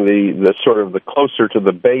 meaning the sort of the closer to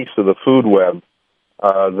the base of the food web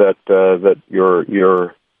that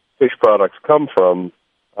your fish products come from,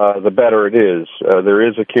 the better it is. There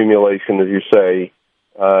is accumulation, as you say,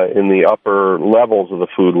 in the upper levels of the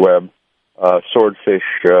food web, swordfish,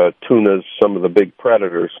 tunas, some of the big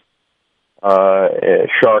predators,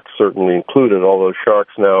 sharks certainly included, although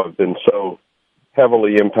sharks now have been so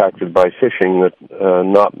heavily impacted by fishing that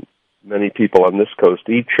not many people on this coast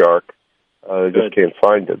eat shark. They just can't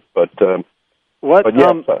find it. But yes,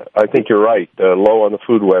 I think you're right. Low on the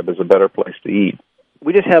food web is a better place to eat.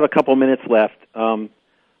 We just have a couple minutes left. Tell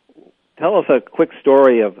us a quick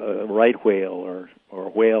story of a right whale or a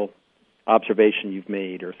whale observation you've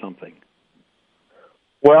made or something.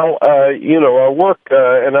 Well, our work,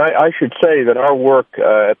 and I should say that our work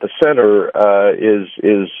at the center is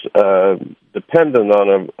dependent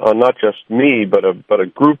on not just me, but a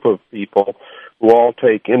group of people who all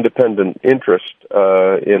take independent interest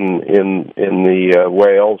in the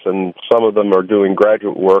whales, and some of them are doing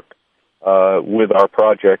graduate work with our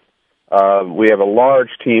project. We have a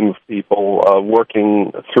large team of people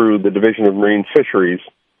working through the Division of Marine Fisheries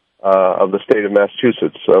of the state of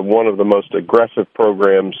Massachusetts, one of the most aggressive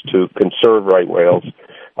programs to conserve right whales.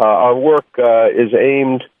 Our work is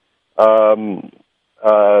aimed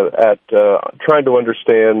at trying to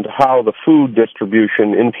understand how the food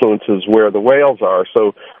distribution influences where the whales are.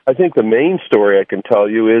 So I think the main story I can tell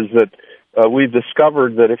you is that we've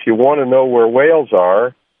discovered that if you want to know where whales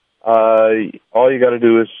are, all you got to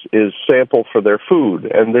do is sample for their food,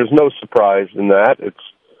 and there's no surprise in that. It's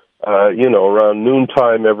around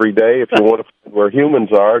noontime every day. If you want to find where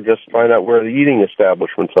humans are, just find out where the eating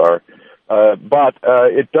establishments are. But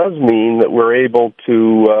it does mean that we're able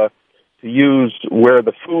to use where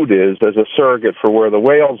the food is as a surrogate for where the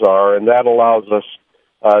whales are, and that allows us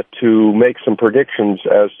to make some predictions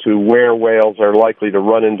as to where whales are likely to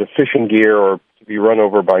run into fishing gear or to be run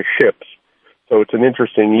over by ships. So it's an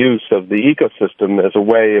interesting use of the ecosystem as a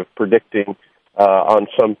way of predicting on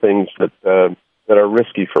some things that are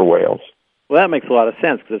risky for whales. Well, that makes a lot of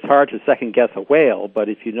sense because it's hard to second guess a whale, but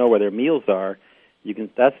if you know where their meals are, you can.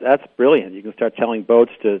 That's brilliant. You can start telling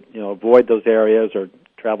boats to avoid those areas or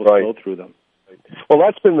travel slow through them. Well,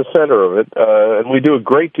 that's been the center of it, and we do a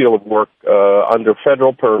great deal of work under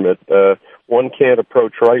federal permit. One can't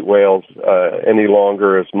approach right whales any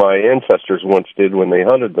longer, as my ancestors once did when they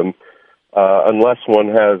hunted them, unless one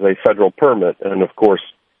has a federal permit. And, of course,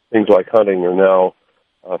 things like hunting are now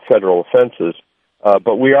federal offenses.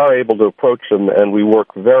 But we are able to approach them, and we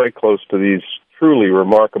work very close to these truly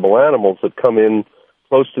remarkable animals that come in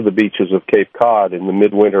close to the beaches of Cape Cod in the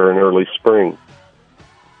midwinter and early spring.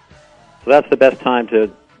 So that's the best time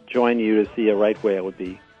to join you to see a right whale would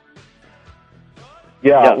be?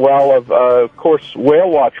 Yeah. Well, of course, whale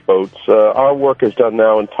watch boats, our work is done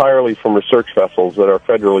now entirely from research vessels that are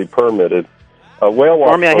federally permitted. Whale watch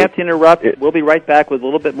Stormy, boats, I have to interrupt. We'll be right back with a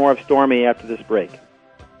little bit more of Stormy after this break.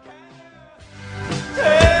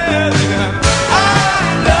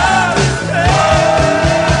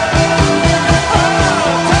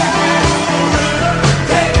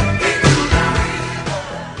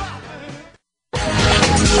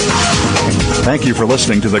 Thank you for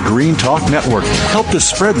listening to the Green Talk Network. Help to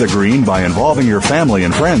spread the green by involving your family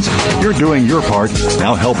and friends. You're doing your part.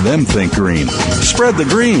 Now help them think green. Spread the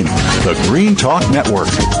green. The Green Talk Network.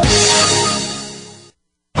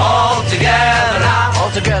 All together now.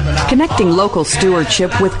 Connecting local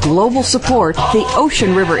stewardship with global support, the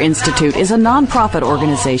Ocean River Institute is a nonprofit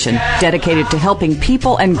organization dedicated to helping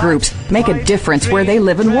people and groups make a difference where they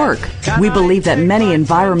live and work. We believe that many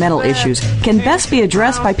environmental issues can best be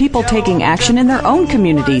addressed by people taking action in their own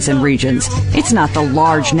communities and regions. It's not the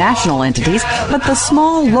large national entities, but the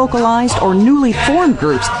small, localized, or newly formed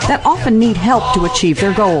groups that often need help to achieve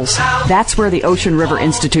their goals. That's where the Ocean River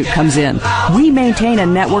Institute comes in. We maintain a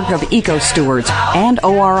network of eco-stewards and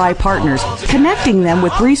ORI partners, connecting them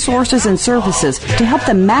with resources and services to help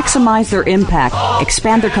them maximize their impact,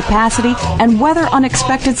 expand their capacity, and weather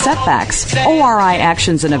unexpected setbacks. ORI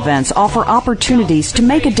actions and events offer opportunities to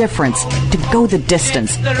make a difference, to go the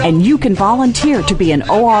distance, and you can volunteer to be an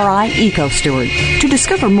ORI eco-steward. To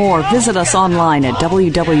discover more, visit us online at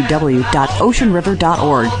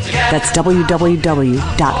www.oceanriver.org. That's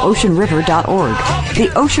www.oceanriver.org.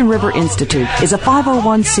 The Ocean River Institute is a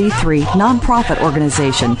 501c3 nonprofit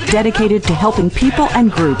organization dedicated to helping people and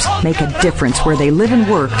groups make a difference where they live and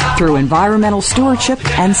work through environmental stewardship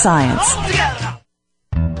and science.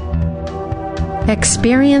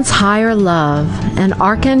 Experience higher love, an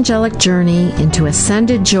archangelic journey into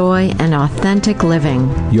ascended joy and authentic living.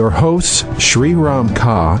 Your hosts, Sri Ram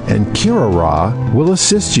Ka and Kira Ra, will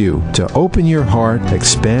assist you to open your heart,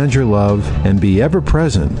 expand your love, and be ever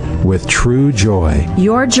present with true joy.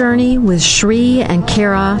 Your journey with Sri and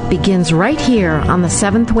Kira begins right here on the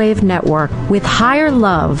Seventh Wave Network with Higher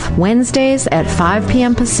Love, Wednesdays at 5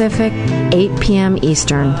 p.m. Pacific, 8 p.m.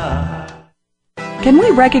 Eastern. Can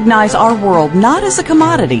we recognize our world not as a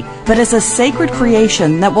commodity, but as a sacred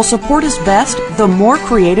creation that will support us best the more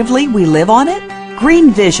creatively we live on it?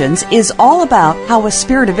 Green Visions is all about how a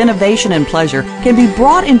spirit of innovation and pleasure can be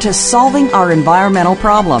brought into solving our environmental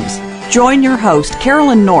problems. Join your host,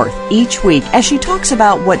 Carolyn North, each week as she talks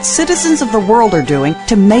about what citizens of the world are doing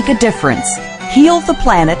to make a difference. Heal the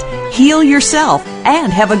planet, heal yourself,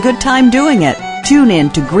 and have a good time doing it. Tune in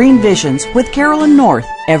to Green Visions with Carolyn North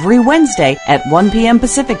every Wednesday at 1 p.m.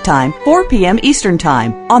 Pacific Time, 4 p.m. Eastern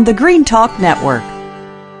Time on the Green Talk Network.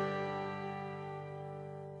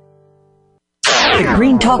 The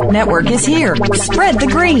Green Talk Network is here. Spread the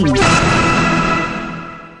green.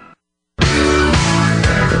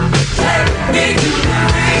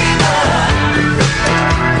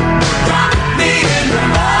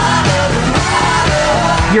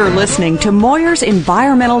 You're listening to Moyer's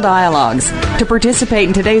Environmental Dialogues. To participate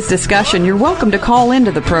in today's discussion, you're welcome to call into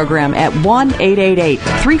the program at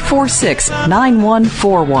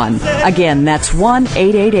 1-888-346-9141. Again, that's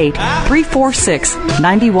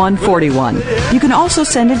 1-888-346-9141. You can also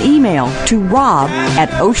send an email to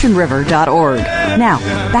rob@oceanriver.org. Now,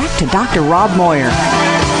 back to Dr. Rob Moyer.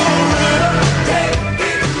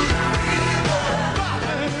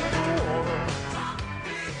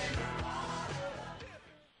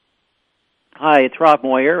 Hi, it's Rob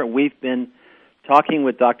Moyer. We've been talking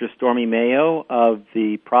with Dr. Stormy Mayo of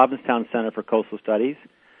the Provincetown Center for Coastal Studies.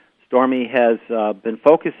 Stormy has been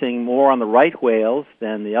focusing more on the right whales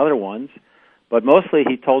than the other ones, but mostly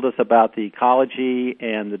he told us about the ecology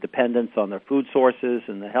and the dependence on their food sources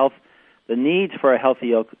and the needs for a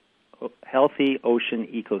healthy ocean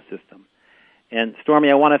ecosystem. And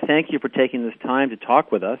Stormy, I want to thank you for taking this time to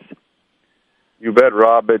talk with us. You bet,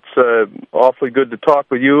 Rob. It's awfully good to talk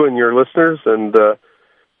with you and your listeners, and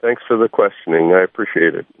thanks for the questioning. I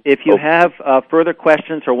appreciate it. If you have further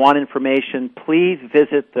questions or want information, please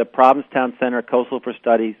visit the Provincetown Center Coastal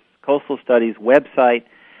Studies website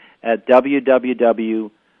at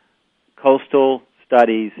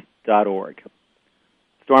www.coastalstudies.org.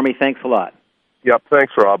 Stormy, thanks a lot. Yep,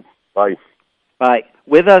 thanks, Rob. Bye. Bye.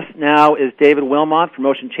 With us now is David Wilmot from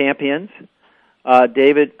Ocean Champions.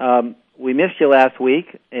 David, we missed you last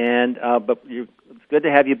week, but it's good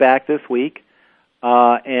to have you back this week.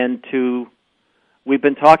 We've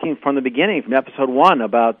been talking from the beginning, from episode 1,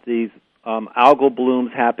 about these algal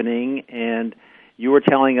blooms happening, and you were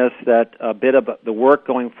telling us that a bit of the work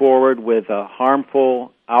going forward with a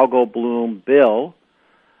harmful algal bloom bill,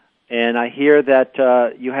 and I hear that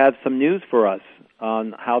you have some news for us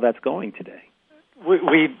on how that's going today.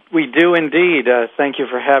 We do indeed. Thank you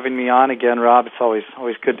for having me on again, Rob. It's always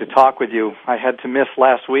good to talk with you. I had to miss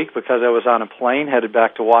last week because I was on a plane headed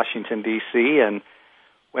back to Washington, D.C., and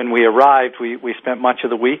when we arrived, we spent much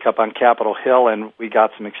of the week up on Capitol Hill, and we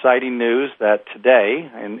got some exciting news that today,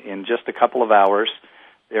 in just a couple of hours,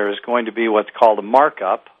 there is going to be what's called a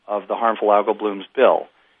markup of the harmful algal blooms bill.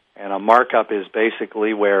 And a markup is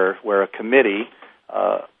basically where a committee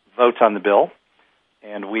votes on the bill,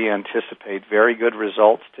 and we anticipate very good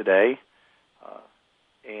results today,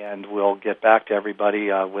 and we'll get back to everybody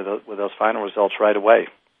with those final results right away.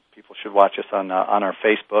 People should watch us on our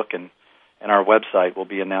Facebook, and our website will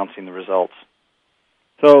be announcing the results.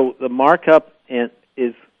 So the markup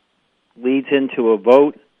leads into a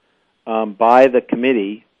vote by the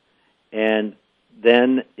committee, and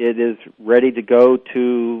then it is ready to go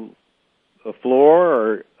to the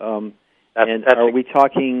floor, or are we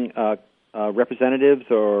talking representatives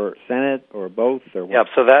or Senate or both? Or what? Yeah,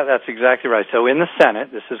 so that's exactly right. So in the Senate,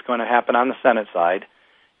 this is going to happen on the Senate side,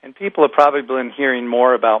 and people have probably been hearing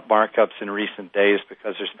more about markups in recent days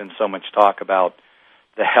because there's been so much talk about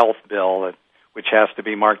the health bill, which has to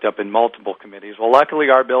be marked up in multiple committees. Well, luckily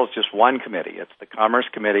our bill is just one committee. It's the Commerce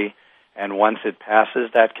Committee, and once it passes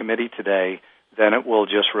that committee today, then it will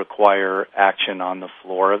just require action on the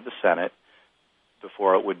floor of the Senate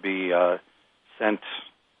before it would be sent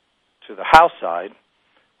to the House side.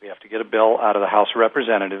 We have to get a bill out of the House of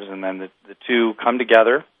Representatives, and then the two come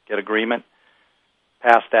together, get agreement,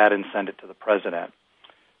 pass that, and send it to the President.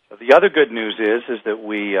 So the other good news is that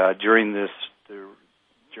we during the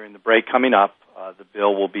break coming up, the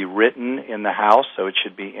bill will be written in the House, so it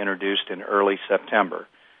should be introduced in early September.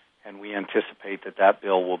 and we anticipate that that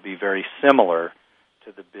bill will be very similar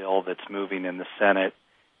to the bill that's moving in the Senate,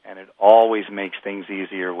 and it always makes things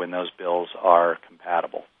easier when those bills are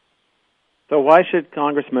compatible. So why should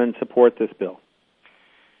congressmen support this bill?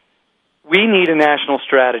 We need a national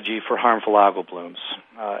strategy for harmful algal blooms.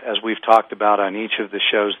 As we've talked about on each of the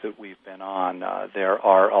shows that we've been on, there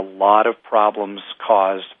are a lot of problems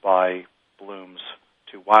caused by blooms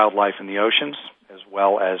to wildlife in the oceans as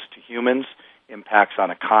well as to humans, impacts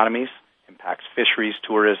on economies, impacts fisheries,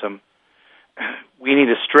 tourism. We need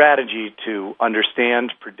a strategy to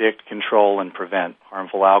understand, predict, control, and prevent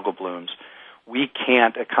harmful algal blooms. We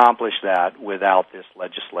can't accomplish that without this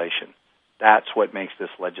legislation. That's what makes this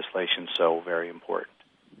legislation so very important.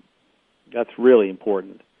 That's really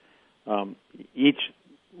important. Each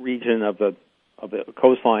region of the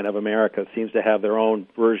coastline of America seems to have their own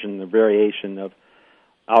version, the variation of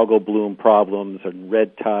algal bloom problems and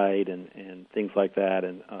red tide and things like that.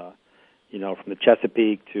 And from the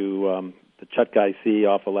Chesapeake to the Chutkai Sea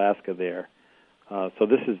off Alaska there. So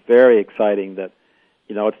this is very exciting that,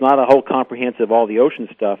 it's not a whole comprehensive all the ocean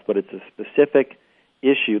stuff, but it's a specific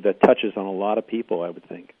issue that touches on a lot of people, I would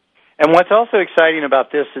think. And what's also exciting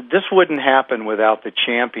about this is this wouldn't happen without the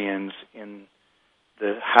champions in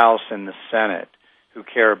the House and the Senate who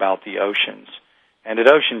care about the oceans. And at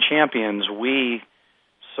Ocean Champions, we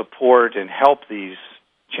support and help these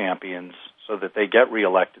champions so that they get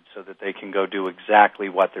reelected, so that they can go do exactly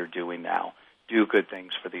what they're doing now, do good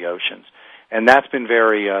things for the oceans. And that's been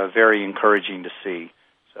very, very encouraging to see.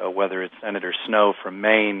 So whether it's Senator Snowe from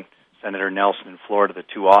Maine, Senator Nelson in Florida, the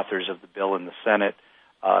two authors of the bill in the Senate,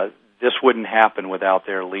 this wouldn't happen without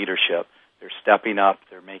their leadership. They're stepping up,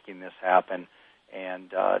 they're making this happen,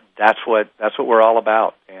 and that's what we're all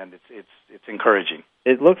about. And it's encouraging.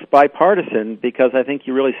 It looks bipartisan because I think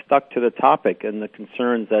you really stuck to the topic and the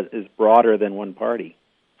concerns that is broader than one party.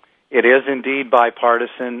 It is indeed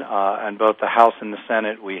bipartisan. On both the House and the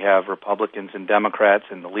Senate, we have Republicans and Democrats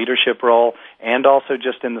in the leadership role and also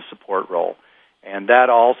just in the support role. And that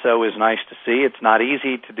also is nice to see. It's not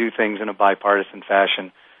easy to do things in a bipartisan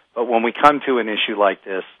fashion, but when we come to an issue like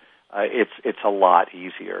this, it's a lot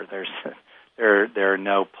easier. There are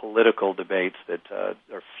no political debates that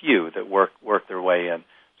are few that work their way in.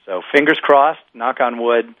 So fingers crossed, knock on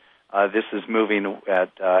wood, this is moving at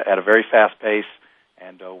a very fast pace,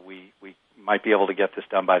 and we might be able to get this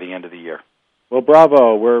done by the end of the year. Well,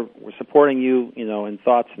 bravo. We're supporting you, in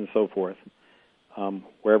thoughts and so forth,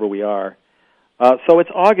 wherever we are. So it's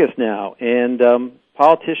August now, and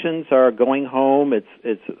politicians are going home.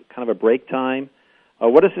 It's kind of a break time.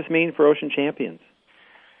 What does this mean for Ocean Champions?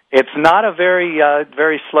 It's not a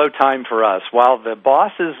very slow time for us. While the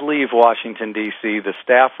bosses leave Washington, D.C., the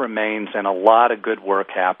staff remains, and a lot of good work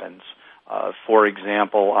happens. For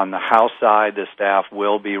example, on the House side, the staff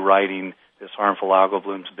will be writing this harmful algal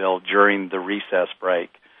blooms bill during the recess break.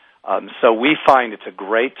 So we find it's a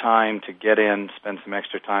great time to get in, spend some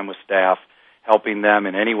extra time with staff, helping them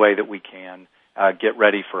in any way that we can, get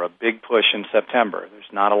ready for a big push in September.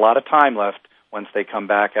 There's not a lot of time left once they come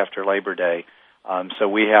back after Labor Day, so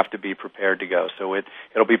we have to be prepared to go. So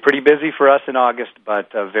it'll be pretty busy for us in August,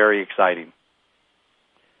 but very exciting.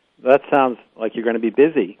 That sounds like you're going to be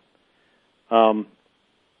busy. And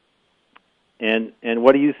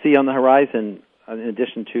what do you see on the horizon in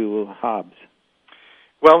addition to Hobbs?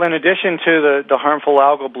 Well, in addition to the harmful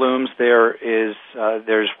algal blooms, there's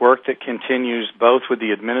work that continues both with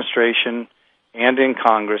the administration and in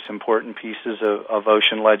Congress, important pieces of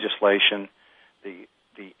ocean legislation.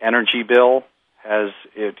 The energy bill has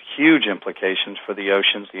huge implications for the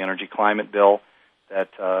oceans, the energy climate bill that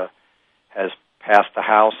has passed the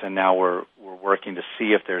House, and now we're working to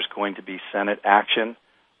see if there's going to be Senate action.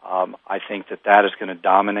 I think that is going to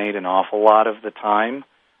dominate an awful lot of the time.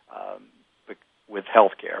 With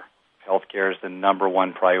health care. Health care is the number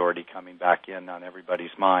one priority coming back in on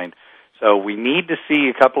everybody's mind. So we need to see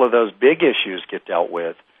a couple of those big issues get dealt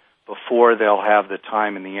with before they'll have the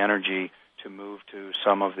time and the energy to move to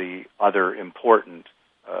some of the other important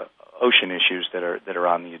ocean issues that are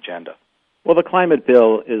on the agenda. Well, the climate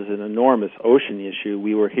bill is an enormous ocean issue.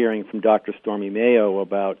 We were hearing from Dr. Stormy Mayo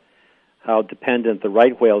about how dependent the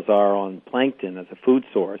right whales are on plankton as a food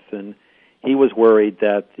source, and he was worried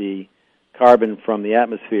that the carbon from the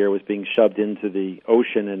atmosphere was being shoved into the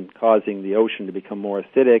ocean and causing the ocean to become more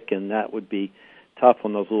acidic, and that would be tough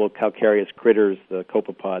on those little calcareous critters, the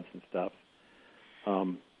copepods and stuff.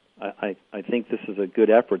 I think this is a good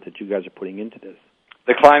effort that you guys are putting into this.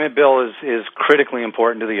 The climate bill is critically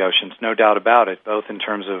important to the oceans, no doubt about it, both in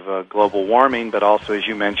terms of global warming, but also, as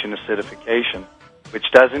you mentioned, acidification, which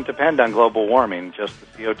doesn't depend on global warming, just the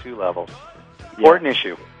CO2 levels. Important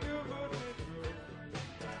issue.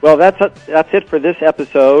 Well, that's it for this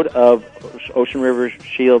episode of Ocean River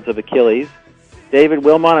Shields of Achilles. David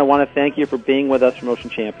Wilmot, I want to thank you for being with us from Ocean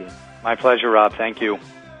Champion. My pleasure, Rob. Thank you.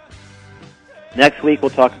 Next week, we'll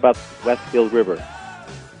talk about Westfield River.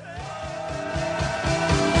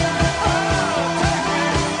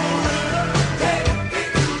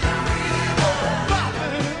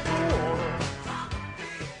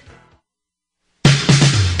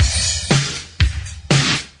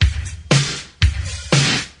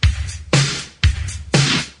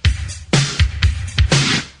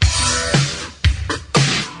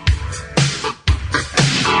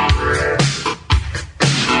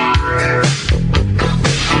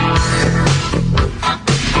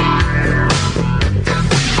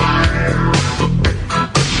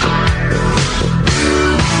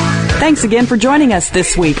 Thanks again for joining us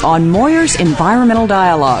this week on Moyer's Environmental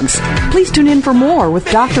Dialogues. Please tune in for more with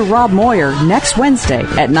Dr. Rob Moyer next Wednesday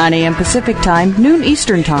at 9 a.m. Pacific Time, noon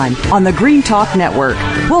Eastern Time on the Green Talk Network.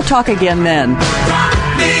 We'll talk again then.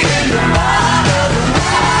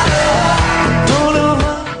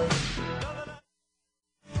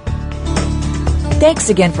 Thanks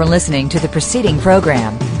again for listening to the preceding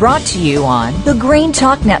program brought to you on the Green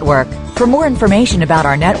Talk Network. For more information about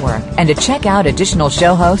our network and to check out additional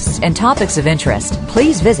show hosts and topics of interest,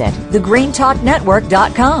 please visit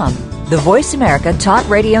thegreentalknetwork.com. The Voice America Talk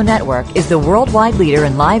Radio Network is the worldwide leader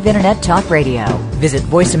in live Internet talk radio. Visit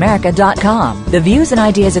voiceamerica.com. The views and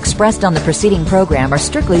ideas expressed on the preceding program are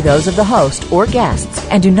strictly those of the host or guests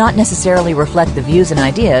and do not necessarily reflect the views and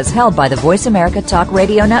ideas held by the Voice America Talk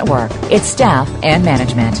Radio Network, its staff, and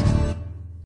management.